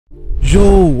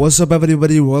Yo, what's up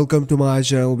everybody, welcome to my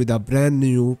channel with a brand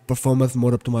new performance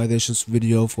mode optimizations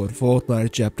video for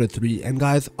Fortnite chapter 3. And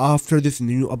guys, after this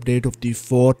new update of the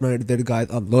Fortnite, there guys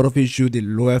a lot of issue, the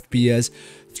low FPS,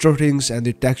 strutterings and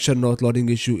the texture not loading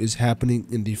issue is happening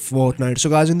in the Fortnite. So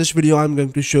guys, in this video I'm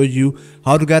going to show you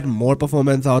how to get more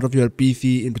performance out of your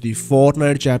PC into the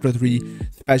Fortnite chapter 3,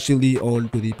 especially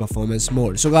onto the performance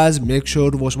mode. So guys, make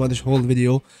sure to watch this whole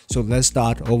video. So let's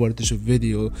start over this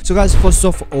video. So guys, first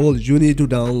of all, you need to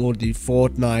download the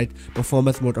Fortnite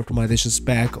performance mode optimizations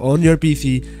pack on your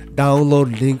PC.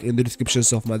 Download link in the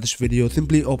descriptions of this video.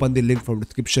 Simply open the link from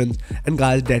description, and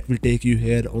guys, that will take you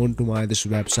here onto this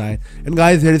website. And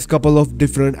guys, there is couple of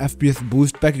different FPS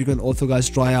boost pack. You can also guys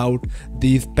try out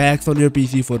these packs on your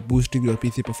PC for boosting your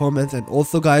PC performance. And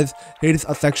also guys, here is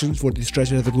a section for the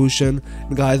stretch resolution.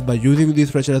 And guys, by using this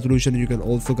stretch resolution, you can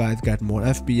also guys get more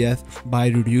FPS by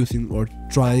reducing or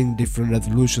trying different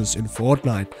resolutions in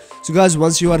Fortnite. So guys,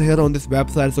 once you are here on this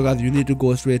website, so guys, you need to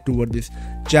go straight toward this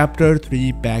chapter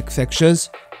 3 pack sections.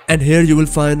 And here you will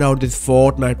find out this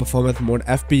Fortnite performance mode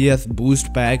FPS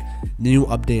boost pack new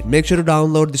update. Make sure to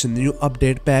download this new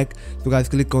update pack. So guys,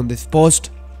 click on this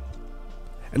post,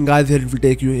 and guys, here it will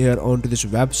take you here onto this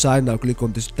website. Now click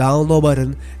on this download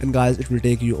button, and guys, it will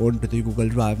take you onto the Google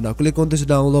Drive. Now click on this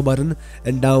download button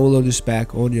and download this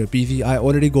pack on your PC. I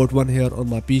already got one here on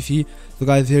my PC. So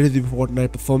guys, here is the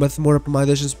Fortnite performance mode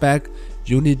optimizations pack.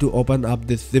 You need to open up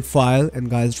this zip file, and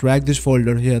guys, drag this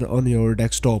folder here on your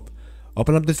desktop.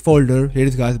 Open up this folder. Here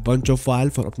is guys bunch of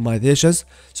files for optimizations.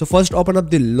 So first open up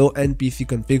the low-end PC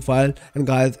config file, and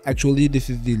guys, actually this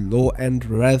is the low-end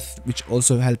res, which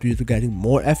also help you to getting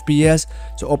more FPS.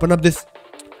 So open up this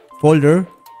folder,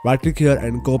 right click here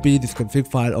and copy this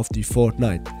config file of the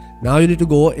Fortnite. Now you need to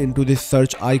go into this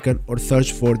search icon or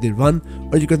search for the run,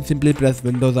 or you can simply press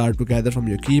Windows R together from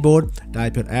your keyboard,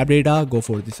 type your app data, go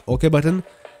for this OK button,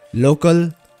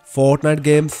 local Fortnite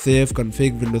game, save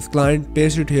config Windows client,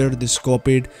 paste it here, this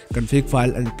copied config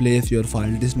file, and place your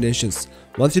file destinations.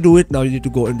 Once you do it, now you need to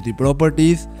go into the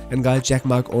properties, and guys, check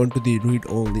mark onto the read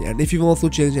only. And if you want to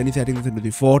change any settings into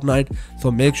the Fortnite,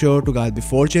 so make sure to guys,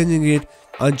 before changing it,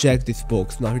 uncheck this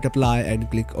box. Now hit apply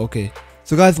and click OK.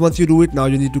 So guys, once you do it, now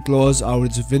you need to close our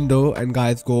window, and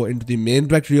guys, go into the main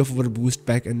directory of our boost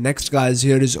pack. And next guys,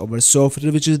 here is our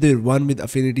software, which is the run with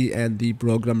affinity and the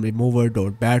program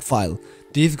remover.bat file.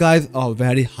 These guys are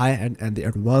very high-end and the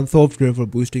advanced software for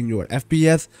boosting your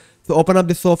FPS. So open up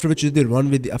this software, which is the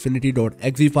run with the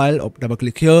affinity.exe file. Double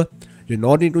click here. You do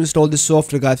not need to install this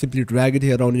software, guys. Simply drag it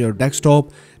here on your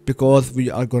desktop because we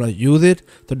are gonna use it.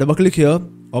 So double click here,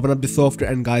 open up the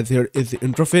software, and guys, here is the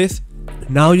interface.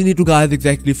 Now you need to guys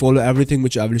exactly follow everything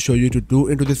which I will show you to do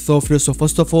into this software. So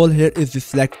first of all, here is the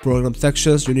select program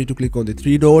sections. You need to click on the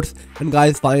 3 dots, and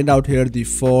guys, find out here the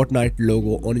Fortnite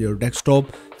logo on your desktop.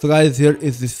 So guys, here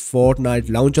is this Fortnite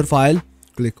launcher file.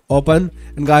 Click open,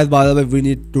 and guys, by the way, we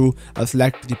need to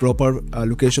select the proper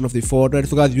location of the Fortnite.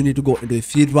 So guys, you need to go into the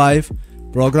C drive,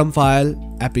 program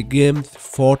file, Epic Games,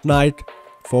 Fortnite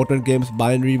games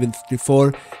binary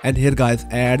win64, and here guys,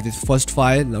 add this first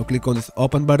file. Now click on this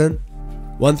open button.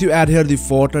 Once you add here the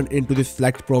Fortnite into the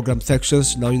select program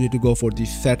sections, now you need to go for the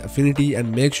set affinity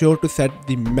and make sure to set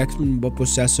the maximum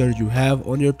processor you have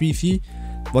on your PC.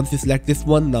 Once you select this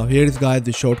one, now here is guys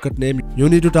the shortcut name. You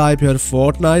need to type here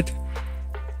Fortnite,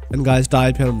 and guys,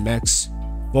 type here Max.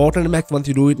 Fortnite Max. Once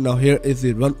you do it, now here is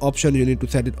the run option. You need to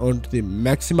set it on to the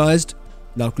maximized.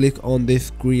 Now click on this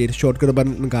create shortcut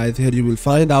button, and guys, here you will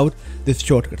find out this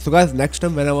shortcut. So guys, next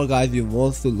time whenever guys you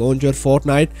want to launch your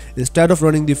Fortnite, instead of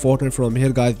running the Fortnite from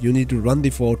here, guys, you need to run the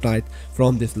Fortnite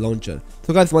from this launcher.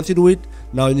 So guys, once you do it,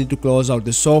 now you need to close out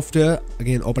the software.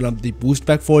 Again, open up the boost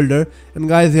pack folder, and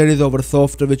guys, here is our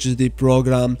software, which is the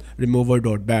program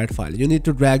remover.bat file. You need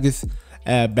to drag this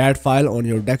bat file on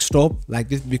your desktop like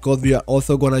this, because we are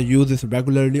also gonna use this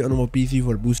regularly on our PC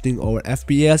for boosting our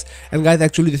FPS. And guys,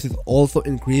 actually this is also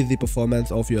increase the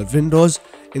performance of your Windows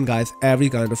in guys every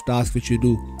kind of task which you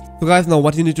do. So guys, now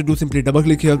what you need to do, simply double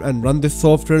click here and run this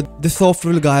software. This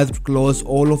software will guys close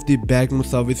all of the background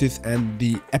services and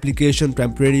the application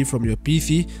temporarily from your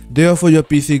PC. Therefore your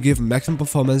PC give maximum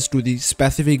performance to the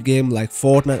specific game like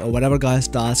Fortnite or whatever guys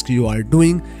task you are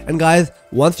doing. And guys,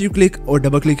 once you click or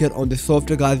double click here on this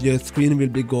software, guys, your screen will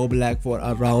be go black for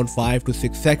around 5 to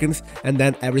 6 seconds, and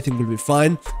then everything will be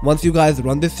fine. Once you guys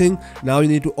run this thing, now you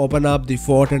need to open up the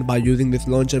Fortnite by using this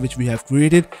launcher which we have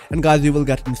created, and guys, you will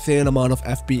get insane amount of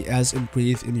FPS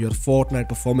increase in your Fortnite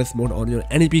performance mode on your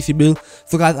any PC build.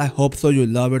 So guys, I hope so you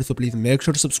love it. So please make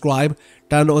sure to subscribe,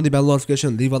 turn on the bell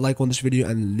notification, leave a like on this video,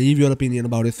 and leave your opinion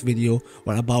about this video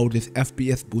or about this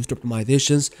FPS boost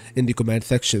optimizations in the comment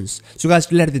sections. So guys,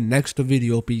 till the next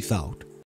video, peace out.